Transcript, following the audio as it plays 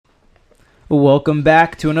Welcome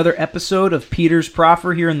back to another episode of Peter's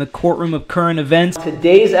Proffer here in the courtroom of current events.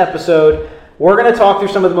 Today's episode, we're going to talk through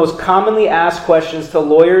some of the most commonly asked questions to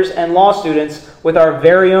lawyers and law students with our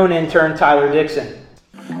very own intern, Tyler Dixon.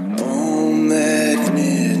 On that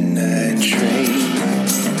midnight train.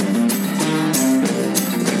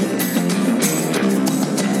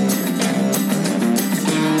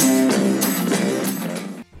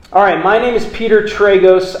 All right, my name is Peter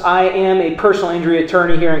Tragos. I am a personal injury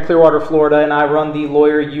attorney here in Clearwater, Florida, and I run the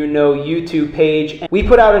Lawyer You Know YouTube page. We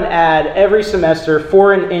put out an ad every semester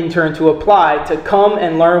for an intern to apply to come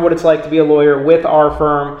and learn what it's like to be a lawyer with our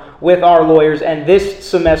firm, with our lawyers. And this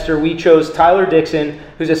semester, we chose Tyler Dixon,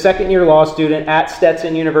 who's a second-year law student at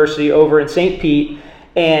Stetson University over in St. Pete.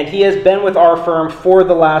 And he has been with our firm for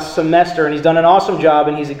the last semester, and he's done an awesome job,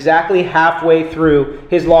 and he's exactly halfway through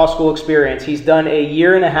his law school experience. He's done a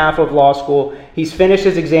year and a half of law school. He's finished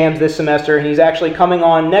his exams this semester, and he's actually coming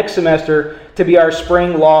on next semester to be our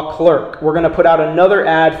spring law clerk. We're going to put out another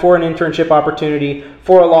ad for an internship opportunity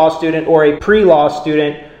for a law student or a pre-law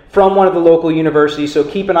student from one of the local universities, so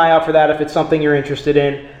keep an eye out for that if it's something you're interested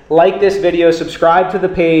in. Like this video, subscribe to the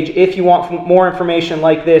page if you want more information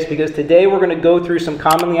like this, because today we're going to go through some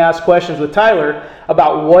commonly asked questions with Tyler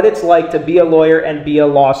about what it's like to be a lawyer and be a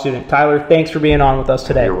law student. Tyler, thanks for being on with us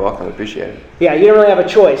today. You're welcome. I appreciate it. Yeah, you didn't really have a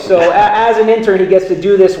choice. So as an intern, he gets to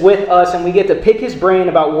do this with us, and we get to pick his brain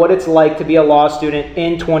about what it's like to be a law student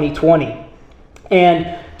in 2020.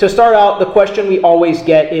 And to start out, the question we always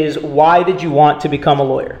get is, why did you want to become a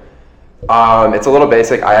lawyer? It's a little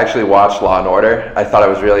basic. I actually watched Law & Order. I thought it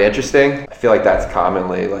was really interesting. I feel like that's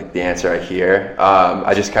commonly like the answer I hear.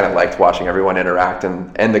 I just kind of liked watching everyone interact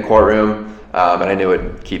in the courtroom, and I knew it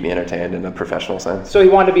would keep me entertained in a professional sense. So he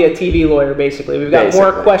wanted to be a TV lawyer, basically. We've got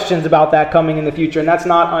more questions about that coming in the future, and that's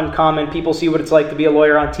not uncommon. People see what it's like to be a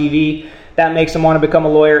lawyer on TV. That makes them want to become a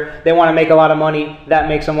lawyer. They want to make a lot of money. That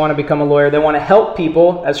makes them want to become a lawyer. They want to help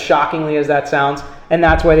people, as shockingly as that sounds, and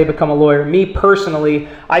that's why they become a lawyer. Me personally,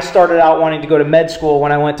 I started out wanting to go to med school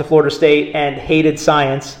when I went to Florida State and hated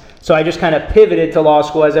science. So I just kind of pivoted to law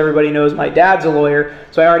school. As everybody knows, my dad's a lawyer,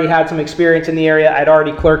 so I already had some experience in the area. I'd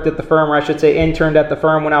already clerked at the firm, or I should say interned at the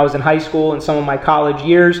firm when I was in high school and some of my college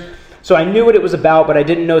years. So I knew what it was about, but I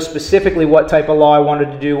didn't know specifically what type of law I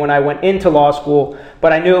wanted to do when I went into law school.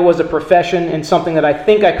 But I knew it was a profession and something that I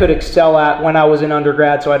think I could excel at when I was in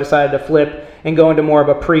undergrad, so I decided to flip and go into more of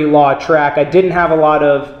a pre-law track. I didn't have a lot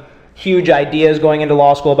of huge ideas going into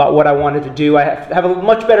law school about what I wanted to do. I have a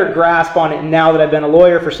much better grasp on it now that I've been a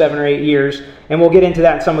lawyer for 7 or 8 years, and we'll get into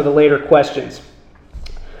that in some of the later questions.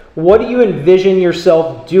 What do you envision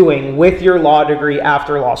yourself doing with your law degree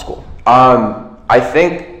after law school? I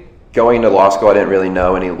think going to law school, I didn't really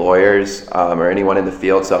know any lawyers or anyone in the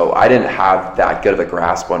field, so I didn't have that good of a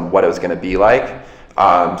grasp on what it was going to be like.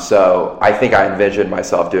 So I think I envisioned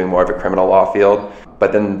myself doing more of a criminal law field.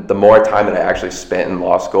 But then the more time that I actually spent in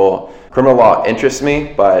law school, criminal law interests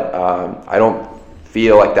me, but I don't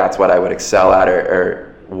feel like that's what I would excel at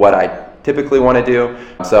or what I typically want to do.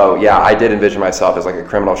 So yeah, I did envision myself as like a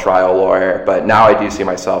criminal trial lawyer, but now I do see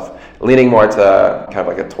myself leaning more to kind of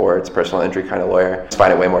like a towards personal injury kind of lawyer. I just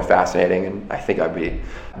find it way more fascinating, and I think I'd be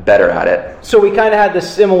better at it. So we kind of had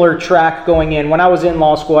this similar track going in. When I was in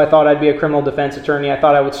law school, I thought I'd be a criminal defense attorney. I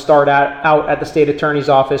thought I would start out at the state attorney's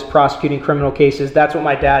office prosecuting criminal cases. That's what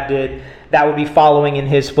my dad did. That would be following in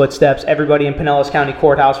his footsteps. Everybody in Pinellas County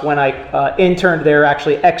Courthouse, when I interned there,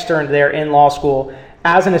 actually externed there in law school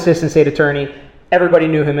as an assistant state attorney, everybody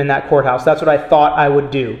knew him in that courthouse. That's what I thought I would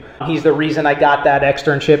do. He's the reason I got that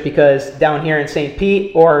externship, because down here in St.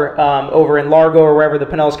 Pete or over in Largo or wherever the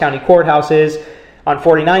Pinellas County Courthouse is on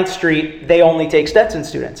 49th Street, they only take Stetson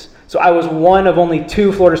students. So I was one of only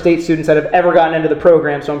 2 Florida State students that have ever gotten into the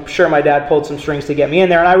program, so I'm sure my dad pulled some strings to get me in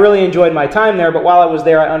there, and I really enjoyed my time there. But while I was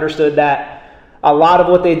there, I understood that a lot of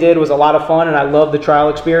what they did was a lot of fun, and I loved the trial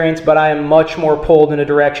experience, but I am much more pulled in a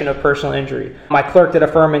direction of personal injury. I clerked at a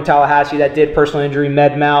firm in Tallahassee that did personal injury,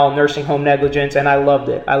 med mal, nursing home negligence, and I loved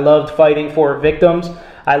it. I loved fighting for victims.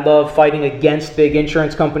 I love fighting against big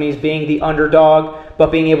insurance companies, being the underdog,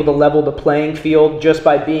 but being able to level the playing field just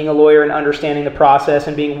by being a lawyer and understanding the process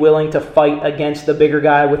and being willing to fight against the bigger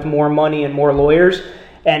guy with more money and more lawyers.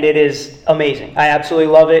 And it is amazing. I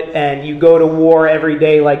absolutely love it. And you go to war every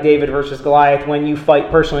day like David versus Goliath when you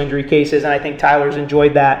fight personal injury cases. And I think Tyler's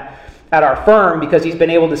enjoyed that at our firm because he's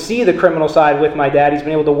been able to see the criminal side with my dad. He's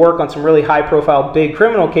been able to work on some really high-profile, big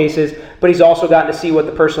criminal cases, but he's also gotten to see what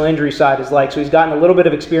the personal injury side is like. So he's gotten a little bit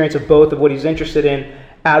of experience of both of what he's interested in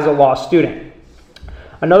as a law student.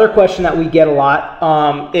 Another question that we get a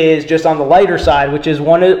lot is just on the lighter side, which is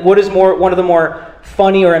one of the more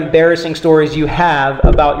funny or embarrassing stories you have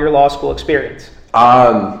about your law school experience?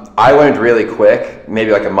 I learned really quick,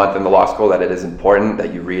 maybe like a month in the law school, that it is important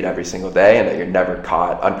that you read every single day and that you're never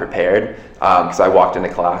caught unprepared. Because I walked into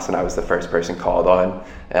class and I was the first person called on,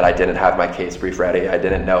 and I didn't have my case brief ready. I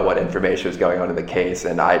didn't know what information was going on in the case,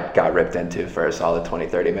 and I got ripped into for a solid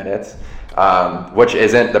 20-30 minutes, which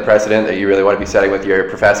isn't the precedent that you really want to be setting with your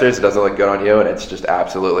professors. It doesn't look good on you, and it's just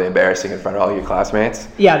absolutely embarrassing in front of all your classmates.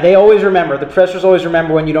 Yeah, they always remember. The professors always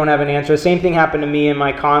remember when you don't have an answer. The same thing happened to me in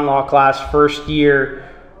my con law class first year,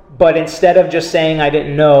 but instead of just saying I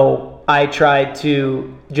didn't know, I tried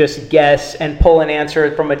to just guess and pull an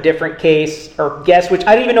answer from a different case, or guess which,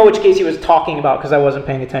 I didn't even know which case he was talking about because I wasn't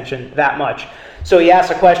paying attention that much. So he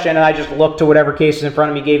asked a question and I just looked to whatever case was in front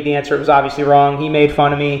of me, gave the answer. It was obviously wrong. He made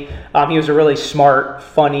fun of me. He was a really smart,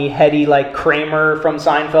 funny, heady, like Kramer from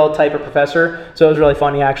Seinfeld type of professor. So it was really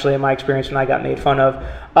funny actually in my experience when I got made fun of.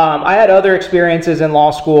 I had other experiences in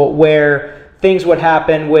law school where things would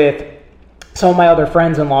happen with some of my other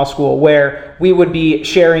friends in law school where we would be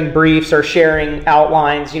sharing briefs or sharing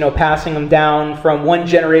outlines, passing them down from one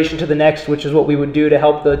generation to the next, which is what we would do to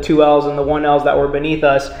help the 2Ls and the 1Ls that were beneath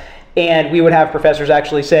us. And we would have professors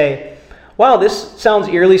actually say, wow, this sounds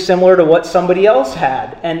eerily similar to what somebody else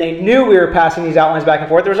had. And they knew we were passing these outlines back and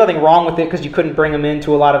forth. There was nothing wrong with it because you couldn't bring them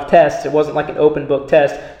into a lot of tests. It wasn't like an open book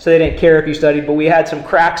test, so they didn't care if you studied. But we had some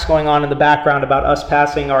cracks going on in the background about us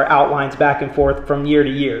passing our outlines back and forth from year to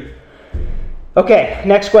year. Okay,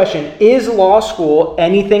 next question. Is law school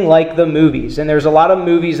anything like the movies? And there's a lot of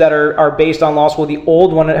movies that are based on law school. The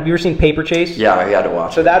old one, have you ever seen Paper Chase? Yeah, I had to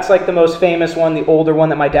watch So that's like the most famous one, the older one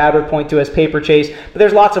that my dad would point to as Paper Chase. But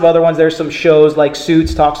there's lots of other ones. There's some shows like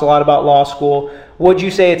Suits talks a lot about law school. Would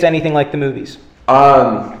you say it's anything like the movies?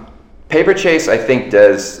 Paper Chase, I think,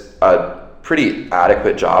 does a pretty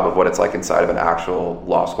adequate job of what it's like inside of an actual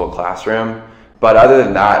law school classroom. But other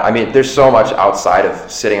than that, I mean, there's so much outside of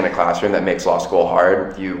sitting in a classroom that makes law school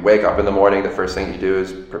hard. You wake up in the morning, the first thing you do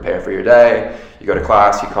is prepare for your day. You go to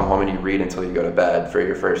class, you come home and you read until you go to bed for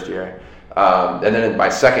your first year. And then in my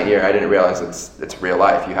second year, I didn't realize it's real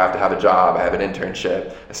life. You have to have a job. I have an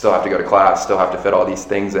internship. I still have to go to class, still have to fit all these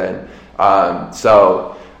things in.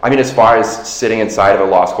 So, I mean, as far as sitting inside of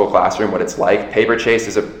a law school classroom, what it's like, Paper Chase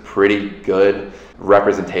is a pretty good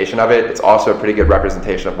representation of it. It's also a pretty good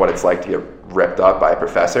representation of what it's like to get ripped up by a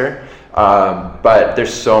professor. But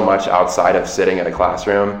there's so much outside of sitting in a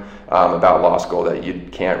classroom about law school that you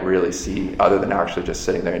can't really see other than actually just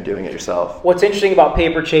sitting there and doing it yourself. What's interesting about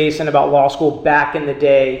Paper Chase and about law school back in the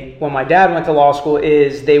day when my dad went to law school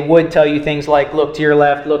is they would tell you things like, look to your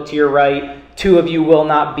left, look to your right. Two of you will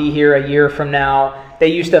not be here a year from now. They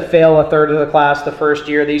used to fail a third of the class the first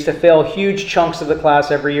year. They used to fail huge chunks of the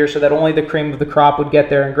class every year so that only the cream of the crop would get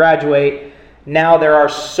there and graduate. Now there are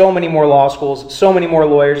so many more law schools, so many more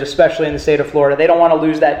lawyers, especially in the state of Florida. They don't want to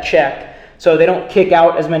lose that check, so they don't kick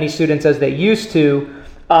out as many students as they used to.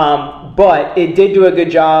 But it did do a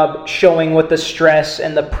good job showing what the stress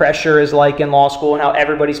and the pressure is like in law school and how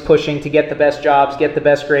everybody's pushing to get the best jobs, get the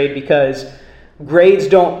best grade, because grades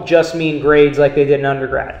don't just mean grades like they did in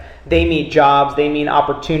undergrad. They mean jobs, they mean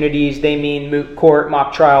opportunities, they mean moot court,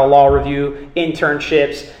 mock trial, law review,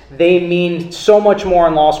 internships. They mean so much more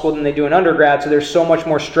in law school than they do in undergrad, so there's so much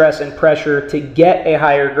more stress and pressure to get a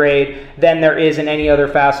higher grade than there is in any other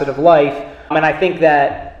facet of life. And I think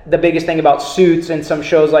that the biggest thing about Suits and some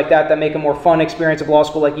shows like that make a more fun experience of law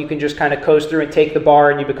school, like you can just kind of coast through and take the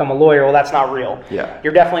bar and you become a lawyer. Well, that's not real. Yeah.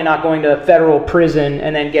 You're definitely not going to federal prison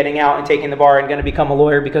and then getting out and taking the bar and going to become a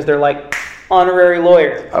lawyer because they're like honorary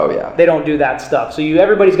lawyer. Oh, yeah. They don't do that stuff. So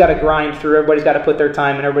everybody's got to grind through, everybody's got to put their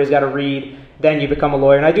time in, everybody's got to read, then you become a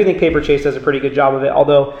lawyer. And I do think Paper Chase does a pretty good job of it,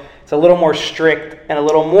 although it's a little more strict and a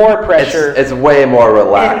little more pressure. It's way more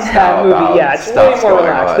relaxed. In that movie, yeah, it's way more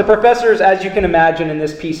relaxed. The professors, as you can imagine in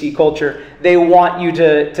this PC culture, they want you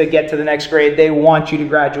to get to the next grade. They want you to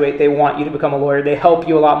graduate. They want you to become a lawyer. They help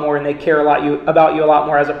you a lot more and they care about you a lot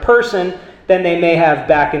more as a person than they may have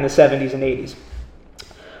back in the 70s and 80s.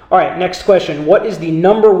 All right, next question. What is the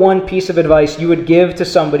number one piece of advice you would give to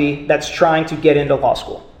somebody that's trying to get into law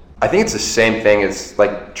school? I think it's the same thing as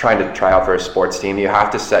like trying to try out for a sports team. You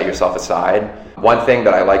have to set yourself aside. One thing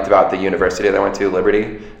that I liked about the university that I went to,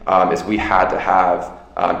 Liberty, is we had to have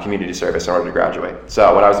community service in order to graduate.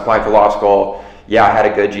 So when I was applying for law school, yeah, I had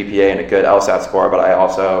a good GPA and a good LSAT score, but I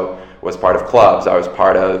also was part of clubs. I was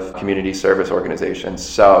part of community service organizations.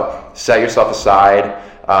 So set yourself aside.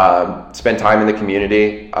 Spend time in the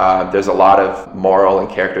community. There's a lot of moral and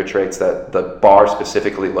character traits that the bar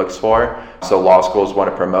specifically looks for. So law schools want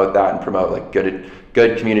to promote that and promote like good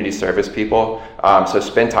good community service people. So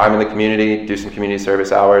spend time in the community, do some community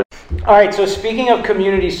service hours. All right, so speaking of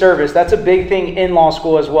community service, that's a big thing in law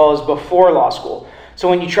school as well as before law school. So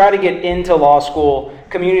when you try to get into law school,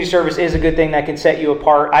 community service is a good thing that can set you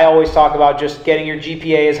apart. I always talk about just getting your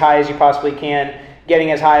GPA as high as you possibly can,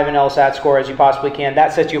 getting as high of an LSAT score as you possibly can.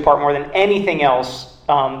 That sets you apart more than anything else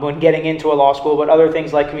when getting into a law school. But other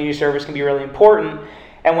things like community service can be really important.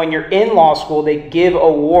 And when you're in law school, they give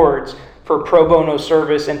awards for pro bono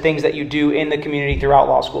service and things that you do in the community throughout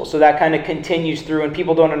law school. So that kind of continues through, and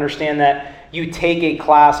people don't understand that you take a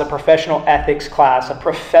class, a professional ethics class, a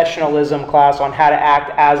professionalism class on how to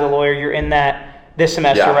act as a lawyer. You're in that this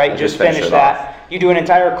semester, right? Just finished that. You do an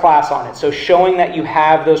entire class on it. So showing that you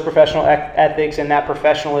have those professional ethics and that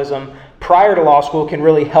professionalism prior to law school can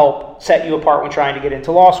really help set you apart when trying to get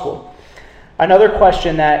into law school. Another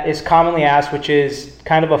question that is commonly asked, which is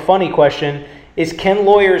kind of a funny question, is can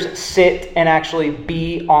lawyers sit and actually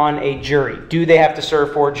be on a jury? Do they have to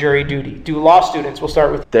serve for jury duty? Do law students, we'll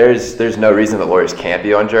start with... There's no reason that lawyers can't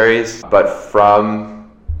be on juries, but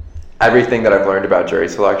from everything that I've learned about jury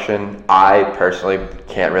selection, I personally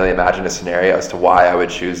can't really imagine a scenario as to why I would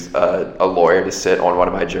choose a lawyer to sit on one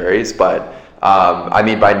of my juries. But I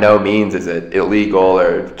mean, by no means is it illegal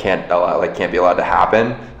or can't be allowed to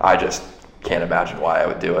happen. I just can't imagine why I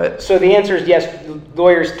would do it. So the answer is yes,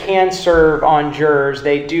 lawyers can serve on juries.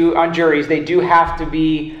 They do have to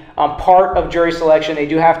be part of jury selection. They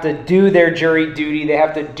do have to do their jury duty. They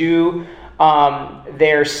have to do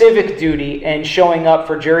their civic duty and showing up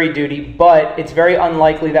for jury duty. But it's very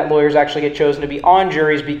unlikely that lawyers actually get chosen to be on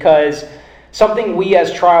juries, because something we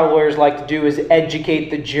as trial lawyers like to do is educate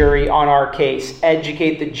the jury on our case,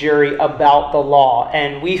 educate the jury about the law.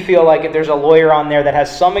 And we feel like if there's a lawyer on there that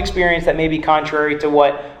has some experience that may be contrary to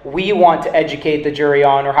what we want to educate the jury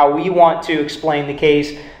on or how we want to explain the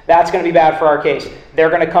case, that's going to be bad for our case. They're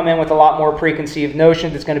going to come in with a lot more preconceived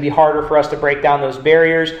notions. It's going to be harder for us to break down those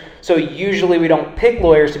barriers. So usually we don't pick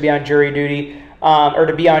lawyers to be on jury duty or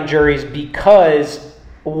to be on juries, because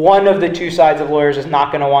one of the two sides of lawyers is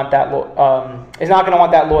not going to want that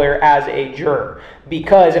lawyer as a juror.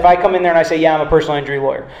 Because if I come in there and I say, yeah, I'm a personal injury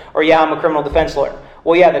lawyer, or yeah, I'm a criminal defense lawyer,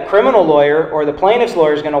 well, yeah, the criminal lawyer or the plaintiff's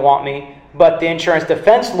lawyer is going to want me, but the insurance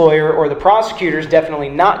defense lawyer or the prosecutor is definitely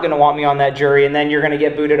not going to want me on that jury, and then you're going to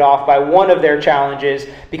get booted off by one of their challenges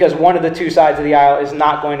because one of the two sides of the aisle is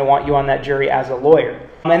not going to want you on that jury as a lawyer.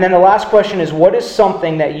 And then the last question is, what is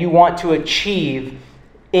something that you want to achieve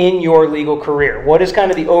in your legal career? What is kind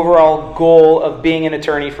of the overall goal of being an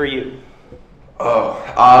attorney for you?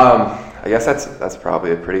 I guess that's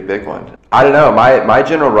probably a pretty big one. I don't know. My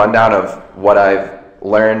general rundown of what I've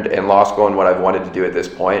learned in law school and what I've wanted to do at this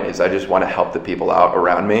point is I just want to help the people out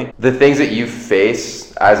around me. The things that you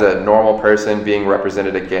face as a normal person being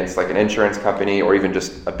represented against like an insurance company or even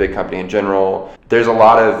just a big company in general, there's a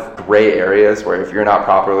lot of gray areas where if you're not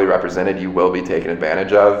properly represented, you will be taken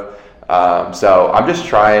advantage of. So I'm just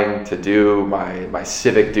trying to do my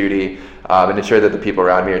civic duty and ensure that the people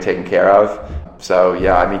around me are taken care of. So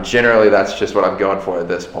yeah, I mean, generally that's just what I'm going for at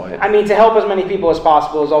this point. I mean, to help as many people as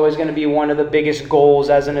possible is always going to be one of the biggest goals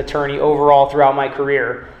as an attorney overall throughout my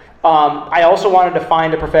career. I also wanted to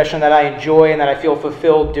find a profession that I enjoy and that I feel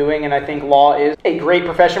fulfilled doing, and I think law is a great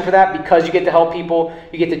profession for that, because you get to help people,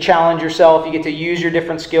 you get to challenge yourself, you get to use your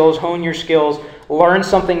different skills, hone your skills, learn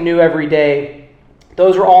something new every day.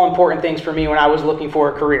 Those were all important things for me when I was looking for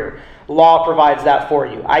a career. Law provides that for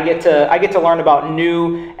you. I get to learn about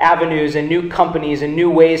new avenues and new companies and new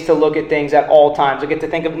ways to look at things at all times. I get to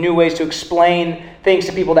think of new ways to explain things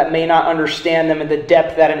to people that may not understand them in the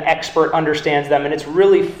depth that an expert understands them. And it's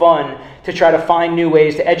really fun to try to find new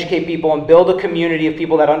ways to educate people and build a community of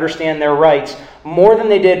people that understand their rights more than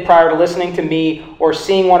they did prior to listening to me or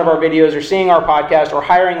seeing one of our videos or seeing our podcast or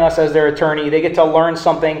hiring us as their attorney. They get to learn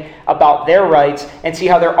something about their rights and see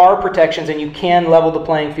how there are protections and you can level the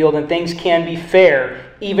playing field and things can be fair,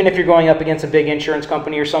 even if you're going up against a big insurance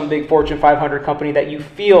company or some big Fortune 500 company that you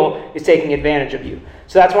feel is taking advantage of you.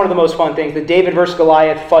 So that's one of the most fun things. The David versus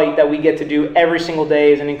Goliath fight that we get to do every single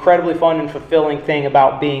day is an incredibly fun and fulfilling thing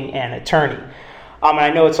about being an attorney. And I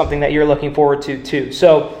know it's something that you're looking forward to too.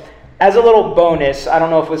 So as a little bonus, I don't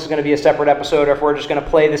know if this is going to be a separate episode or if we're just going to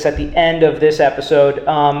play this at the end of this episode.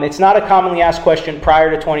 It's not a commonly asked question prior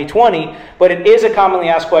to 2020, but it is a commonly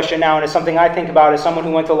asked question now, and it's something I think about as someone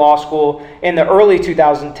who went to law school in the early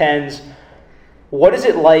 2010s. What is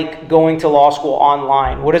it like going to law school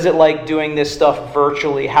online? What is it like doing this stuff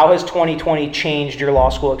virtually? How has 2020 changed your law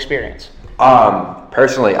school experience?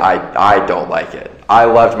 Personally, I don't like it. I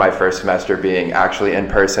loved my first semester being actually in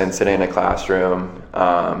person, sitting in a classroom,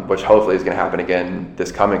 which hopefully is going to happen again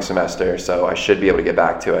this coming semester. So I should be able to get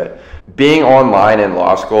back to it. Being online in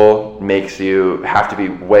law school makes you have to be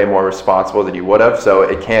way more responsible than you would have. So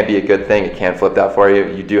it can't be a good thing. It can't flip that for you.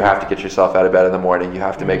 You do have to get yourself out of bed in the morning. You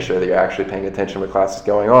have to make sure that you're actually paying attention to what class is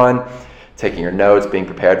going on, taking your notes, being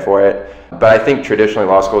prepared for it. But I think traditionally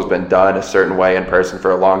law school has been done a certain way in person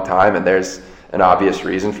for a long time, and there's an obvious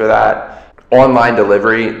reason for that. Online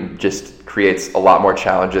delivery just creates a lot more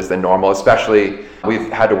challenges than normal, especially we've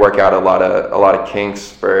had to work out a lot of kinks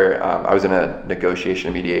for, I was in a negotiation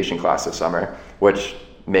and mediation class this summer, which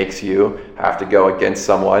makes you have to go against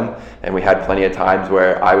someone, and we had plenty of times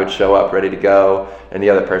where I would show up ready to go and the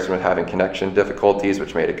other person was having connection difficulties,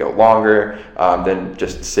 which made it go longer than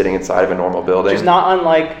just sitting inside of a normal building. Which is not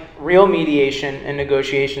unlike real mediation and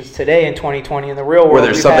negotiations today in 2020 in the real world. Where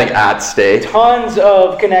there's something at stake. Tons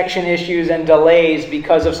of connection issues and delays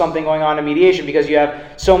because of something going on in mediation, because you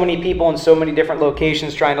have so many people in so many different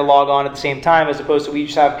locations trying to log on at the same time, as opposed to we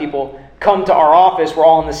just have people come to our office, we're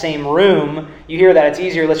all in the same room. You hear that, it's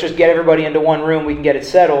easier, let's just get everybody into one room, we can get it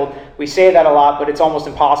settled. We say that a lot, but it's almost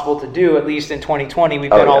impossible to do, at least in 2020.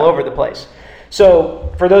 We've been all over the place.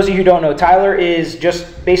 So for those of you who don't know, Tyler is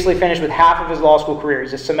just basically finished with half of his law school career.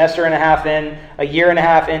 He's a semester and a half in, a year and a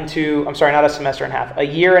half into, I'm sorry, not a semester and a half, a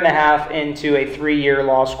year and a half into a 3-year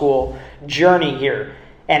law school journey here.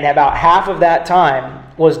 And about half of that time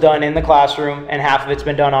was done in the classroom and half of it's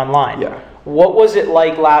been done online. Yeah. What was it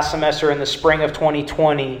like last semester in the spring of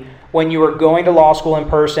 2020 when you were going to law school in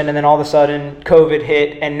person and then all of a sudden COVID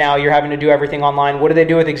hit and now you're having to do everything online? What do they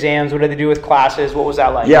do with exams? What do they do with classes? What was that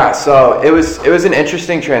like? Yeah, so it was an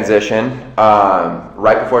interesting transition.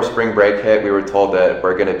 Right before spring break hit, we were told that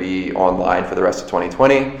we're going to be online for the rest of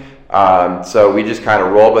 2020. So we just kind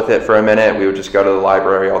of rolled with it for a minute. We would just go to the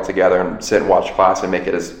library all together and sit and watch class and make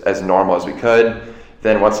it as normal as we could.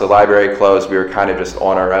 Then once the library closed, we were kind of just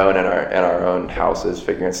on our own in our own houses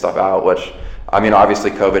figuring stuff out, which, I mean, obviously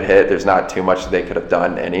COVID hit. There's not too much that they could have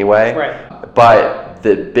done anyway. Right. But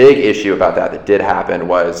the big issue about that did happen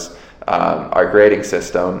was our grading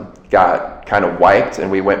system got kind of wiped and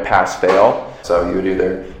we went pass-fail. So you would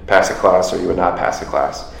either pass a class or you would not pass a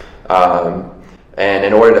class. And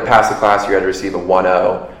in order to pass the class, you had to receive a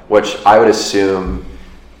 1.0, which I would assume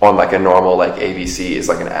on like a normal like ABC is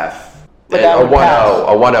like an F. But that would pass.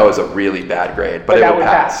 A 1.0 is a really bad grade, but it would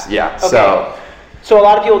pass. Yeah. Okay. So a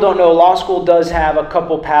lot of people don't know, law school does have a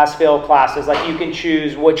couple pass-fail classes. Like you can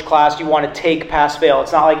choose which class you want to take pass-fail.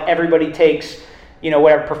 It's not like everybody takes,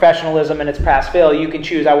 whatever, professionalism and it's pass-fail. You can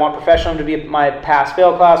choose, I want professionalism to be my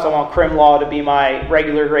pass-fail class. I want crim law to be my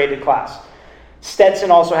regular graded class. Stetson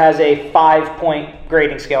also has a 5-point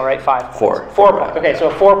grading scale, right? 5 points. 4. 4 points. Okay, so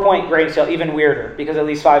a 4-point grading scale, even weirder, because at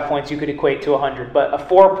least 5 points you could equate to 100. But a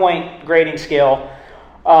 4-point grading scale,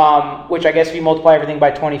 which I guess if you multiply everything by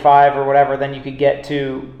 25 or whatever, then you could get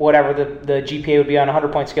to whatever the GPA would be on a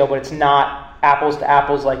 100-point scale, but it's not apples to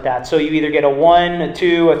apples like that. So you either get a 1, a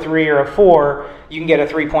 2, a 3, or a 4. You can get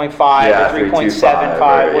a 3.5, a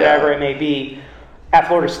 3.75, whatever it may be. At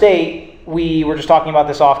Florida State, we were just talking about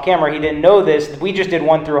this off camera. He didn't know this. We just did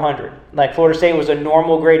 1 through 100. Like Florida State was a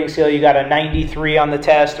normal grading scale. You got a 93 on the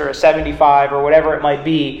test or a 75 or whatever it might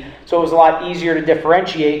be. So it was a lot easier to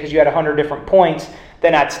differentiate because you had 100 different points.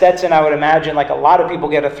 Then at Stetson, I would imagine like a lot of people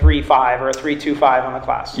get a 3.5 or a 3.25 on the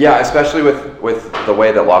class. Yeah, especially with the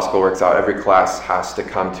way that law school works out, every class has to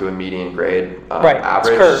come to a median grade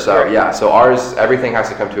average. Curved, so right. Yeah, so ours, everything has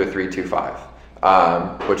to come to a 3.25.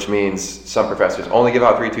 Which means some professors only give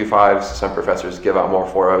out 3.25s, some professors give out more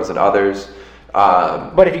 4.0s than others.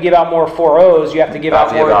 But if you give out more 4.0s, you have to give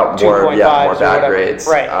out more 2.5s more bad grades.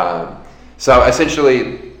 Right. So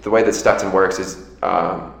essentially, the way that Stetson works is,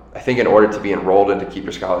 I think in order to be enrolled and to keep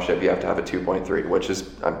your scholarship, you have to have a 2.3, which is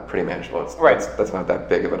pretty manageable. That's not that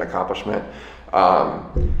big of an accomplishment.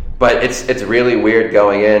 But it's really weird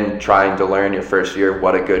going in, trying to learn your first year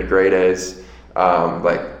what a good grade is.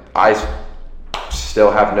 I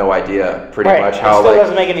still have no idea pretty much how it still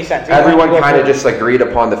doesn't make any sense. Everyone kind of just agreed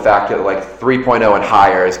upon the fact that 3.0 and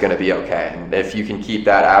higher is going to be okay. And if you can keep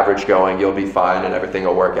that average going, you'll be fine and everything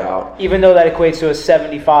will work out. Even though that equates to a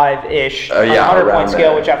 75-ish on a 100-point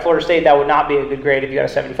scale, which at Florida State, that would not be a good grade if you got a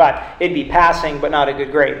 75. It'd be passing, but not a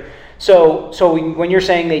good grade. So when you're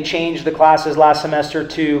saying they changed the classes last semester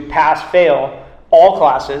to pass-fail, all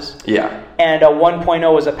classes, and a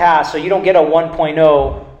 1.0 is a pass, so you don't get a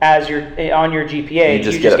 1.0 as on your GPA, you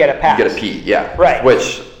just get a pass. You get a P, yeah. Right.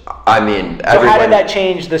 Which I mean, So how did that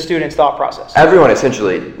change the student's thought process? Everyone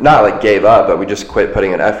essentially not like gave up, but we just quit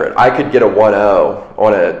putting in effort. I could get a 1.0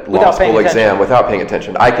 on a law school exam without paying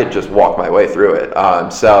attention. I could just walk my way through it.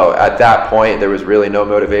 So at that point, there was really no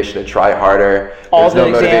motivation to try harder. All the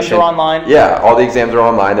exams are online? Yeah, all the exams are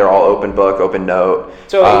online. They're all open book, open note.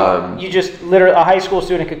 So you just literally, a high school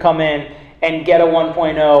student could come in and get a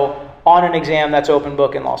 1.0 on an exam that's open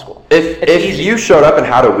book in law school. If you showed up and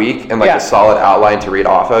had a week and like a solid outline to read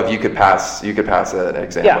off of, you could pass an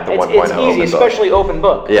exam with the 1.0. It's easy, especially open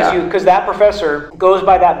book. Because that professor goes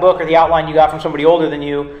by that book or the outline you got from somebody older than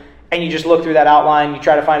you, and you just look through that outline, you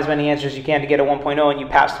try to find as many answers as you can to get a 1.0, and you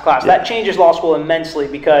pass the class. That changes law school immensely,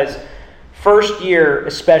 because first year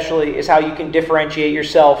especially is how you can differentiate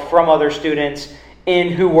yourself from other students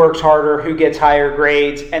in who works harder, who gets higher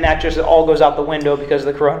grades, and that just all goes out the window because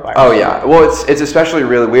of the coronavirus. Oh yeah, well it's especially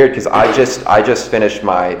really weird because I just finished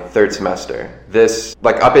my third semester.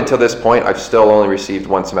 Up until this point, I've still only received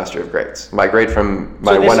one semester of grades. My grade from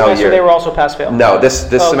my 1.0 year. They were also pass-fail? No, this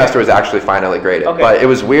semester was actually finally graded. Okay. But it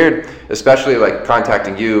was weird, especially like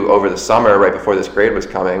contacting you over the summer right before this grade was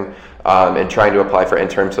coming. And trying to apply for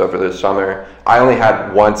interns over the summer, I only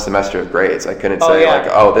had one semester of grades. I couldn't say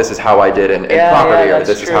this is how I did in property, or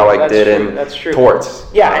this is how I did in torts.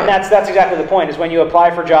 Yeah, and that's exactly the point, is when you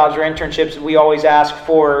apply for jobs or internships, we always ask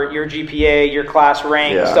for your GPA, your class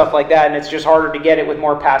rank, stuff like that, and it's just harder to get it with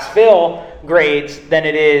more pass-fail grades than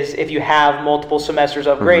it is if you have multiple semesters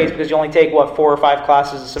of grades, because you only take, 4 or 5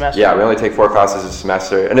 classes a semester? Yeah, we only take 4 classes a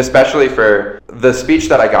semester, and especially for the speech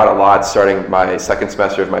that I got a lot starting my second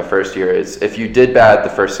semester of my first year is, if you did bad the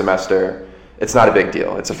first semester, it's not a big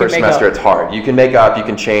deal. It's the first semester, it's hard. You can make up, you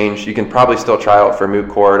can change, you can probably still try out for moot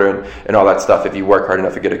court and all that stuff if you work hard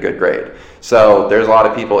enough to get a good grade. So there's a lot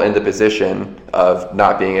of people in the position of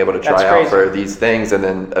not being able to try out for these things, and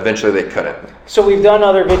then eventually they couldn't. So we've done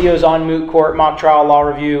other videos on moot court, mock trial, law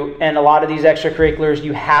review, and a lot of these extracurriculars,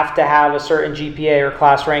 you have to have a certain GPA or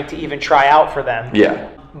class rank to even try out for them. Yeah.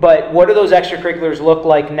 But what do those extracurriculars look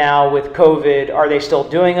like now with COVID? Are they still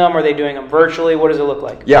doing them? Are they doing them virtually? What does it look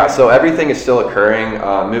like? Yeah, so everything is still occurring.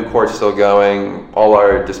 Moot court's still going. All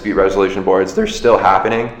our dispute resolution boards, they're still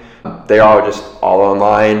happening. They are just all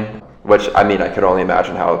online, which, I mean, I could only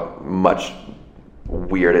imagine how much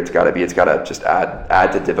weird it's got to be. It's got to just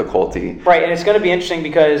add to difficulty. Right, and it's going to be interesting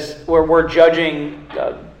because we're judging...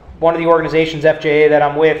 one of the organizations, FJA, that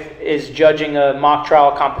I'm with, is judging a mock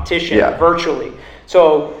trial competition virtually.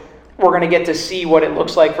 So we're going to get to see what it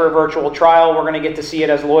looks like for a virtual trial. We're going to get to see it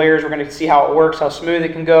as lawyers. We're going to see how it works, how smooth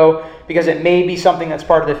it can go, because it may be something that's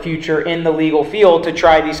part of the future in the legal field to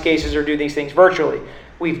try these cases or do these things virtually.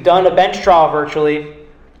 We've done a bench trial virtually.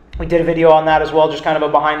 We did a video on that as well, just kind of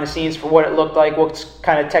a behind the scenes for what it looked like, what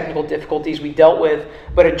kind of technical difficulties we dealt with.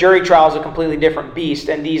 But a jury trial is a completely different beast,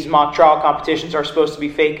 and these mock trial competitions are supposed to be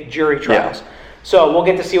fake jury trials. Yeah. So we'll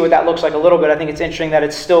get to see what that looks like a little bit. I think it's interesting that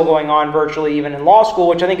it's still going on virtually even in law school,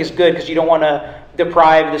 which I think is good, because you don't want to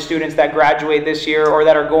deprive the students that graduate this year or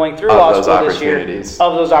that are going through law school this year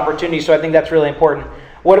of those opportunities. So I think that's really important.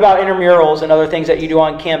 What about intramurals and other things that you do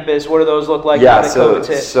on campus? What do those look like? Yeah,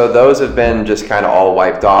 so those have been just kind of all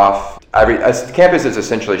wiped off. Campus is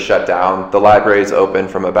essentially shut down. The library is open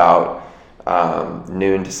from about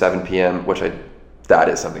noon to 7 p.m., which that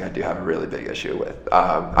is something I do have a really big issue with.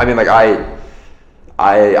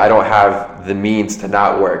 I don't have the means to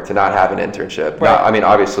not work, to not have an internship. Right.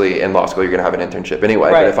 Obviously in law school you're going to have an internship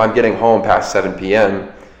anyway, right. But if I'm getting home past 7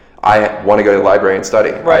 p.m., I want to go to the library and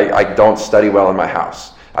study. Right. I don't study well in my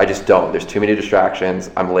house. I just don't. There's too many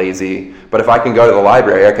distractions. I'm lazy. But if I can go to the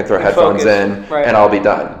library, I can throw headphones in and I'll be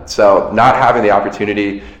done. So not having the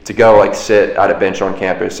opportunity to go sit at a bench on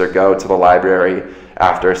campus or go to the library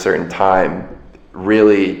after a certain time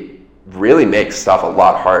really makes stuff a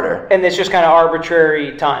lot harder. And it's just kind of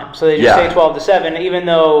arbitrary time. So they just say 12 to 7, even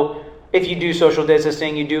though if you do social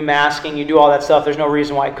distancing, you do masking, you do all that stuff, there's no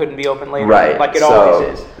reason why it couldn't be open later, like it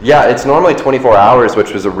always is. Yeah, it's normally 24 hours,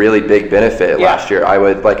 which was a really big benefit last year.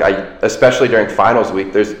 Especially during finals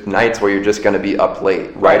week, there's nights where you're just going to be up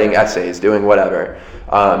late, writing essays, doing whatever.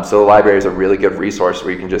 So the library is a really good resource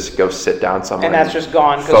where you can just go sit down somewhere. And that's just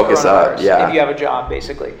gone because focus up, if you have a job,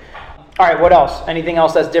 basically. All right, what else? Anything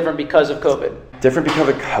else that's different because of COVID? Different because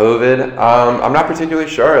of COVID? I'm not particularly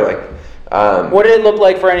sure. What did it look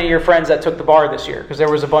like for any of your friends that took the bar this year? Because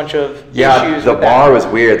there was a bunch of issues the bar was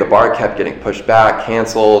weird. The bar kept getting pushed back,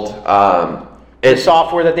 canceled. The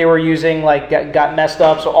software that they were using got messed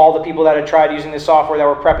up, so all the people that had tried using the software that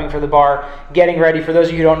were prepping for the bar, getting ready. For those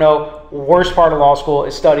of you who don't know, worst part of law school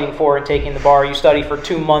is studying for and taking the bar. You study for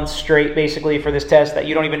 2 months straight, basically, for this test that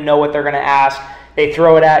you don't even know what they're going to ask. They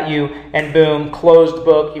throw it at you, and boom, closed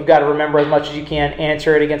book. You've got to remember as much as you can,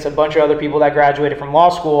 answer it against a bunch of other people that graduated from law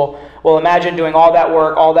school. Well, imagine doing all that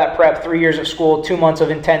work, all that prep, 3 years of school, 2 months of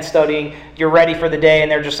intense studying. You're ready for the day,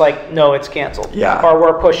 and they're just like, no, it's canceled. Yeah. Or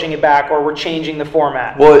we're pushing it back, or we're changing the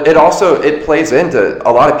format. Well, it plays into,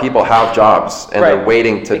 a lot of people have jobs, and they're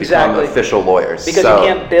waiting to become official lawyers. Because you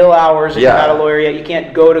can't bill hours if you're not a lawyer yet. You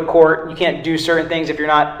can't go to court. You can't do certain things if you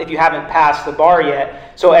haven't passed the bar yet.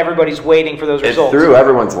 So everybody's waiting for those results. It threw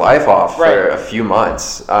everyone's life off for a few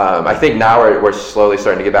months. I think now we're slowly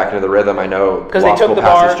starting to get back into the rhythm. I know law school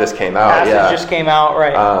passes just came out. Just came out,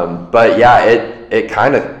 right. But yeah, it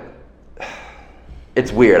kind of,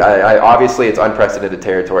 it's weird. I obviously it's unprecedented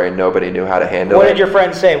territory and nobody knew how to handle it. What did your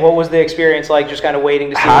friends say? What was the experience like, just kind of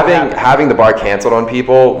waiting to see having the bar canceled on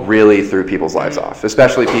people really threw people's lives off,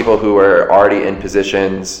 especially people who were already in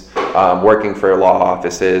positions, working for law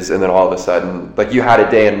offices, and then all of a sudden, like, you had a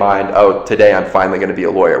day in mind, oh, today I'm finally going to be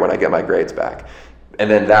a lawyer when I get my grades back. And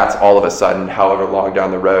then that's all of a sudden however long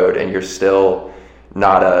down the road, and you're still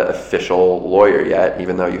not an official lawyer yet,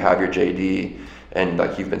 even though you have your JD and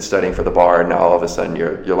like you've been studying for the bar, and now all of a sudden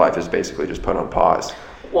your life is basically just put on pause.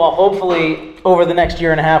 Well, hopefully over the next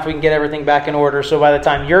year and a half we can get everything back in order, so by the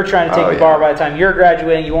time you're trying to take the bar, by the time you're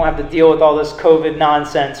graduating, you won't have to deal with all this COVID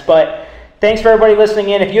nonsense. But thanks for everybody listening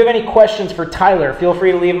in. If you have any questions for Tyler, feel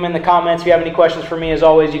free to leave them in the comments. If you have any questions for me, as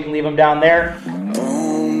always, you can leave them down there.